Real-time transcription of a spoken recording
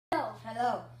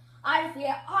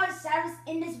defeated all the shadows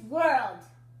in this world.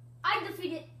 I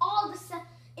defeated all the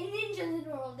ninjas in the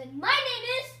world, and my name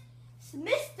is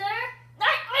Mr.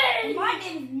 Nightwing. My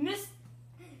name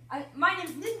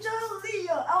is Ninja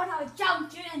Leo. I want to have a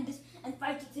challenge and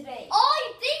fight you today. Oh,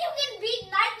 you think you can beat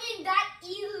Nightwing that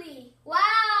easily?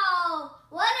 Wow,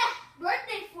 what a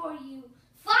birthday for you.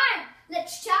 Fine,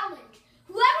 let's challenge.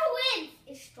 Whoever wins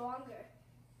is stronger.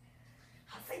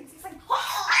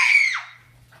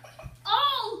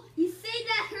 Oh, you say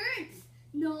that hurts.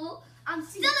 No, I'm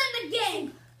still in the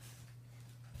game.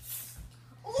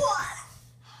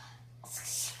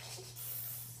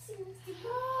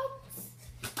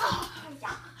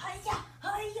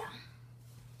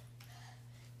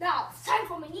 Now it's time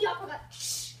for my knee uppercut.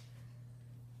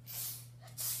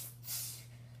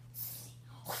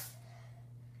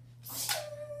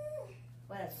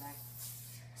 What is that?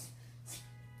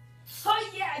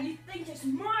 Oh yeah, you think you're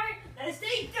smart? Let's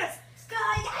take this.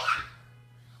 Sky.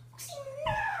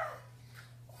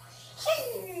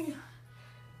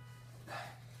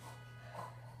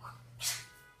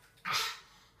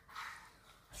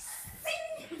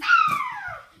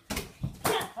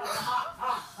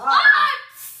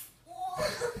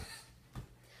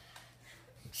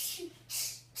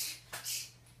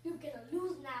 You're gonna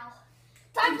lose now.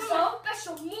 Time for a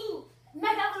special move.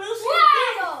 Mega Evolution.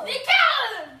 Wow! They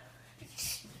killed him!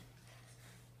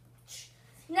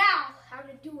 Now, how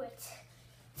to do it.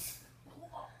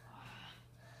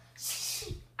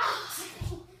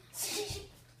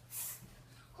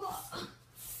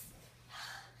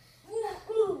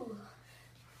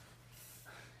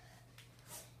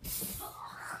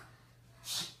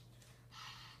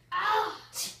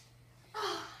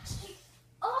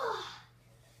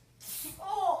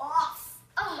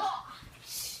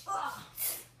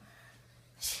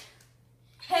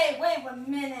 Hey, wait a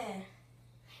minute.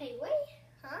 Hey, wait.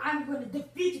 Huh? I'm going to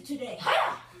defeat you today.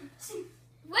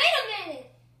 Wait a minute.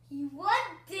 What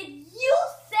did you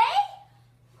say?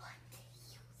 What did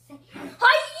you say?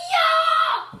 Hiya!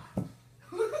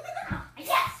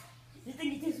 Yes! You think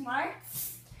you're too smart?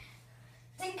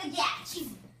 Think again.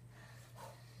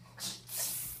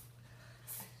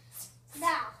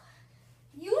 Now,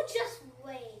 you just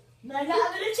wait. Mega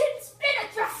Evolution Spinner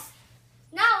Drop.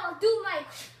 Now I'll do my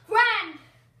grand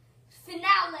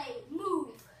finale move.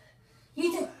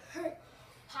 You too.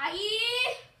 Hi.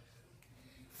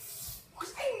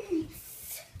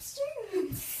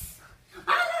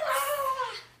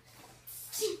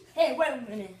 Hey, wait a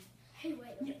minute. Hey,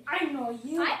 wait. I know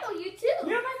you. I know you too.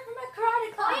 You're my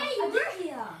karate class. Oh, yeah, you were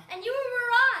here. And you were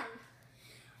Varan.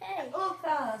 Hey. Oh,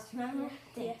 fast, remember?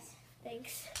 Yes.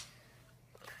 Thanks.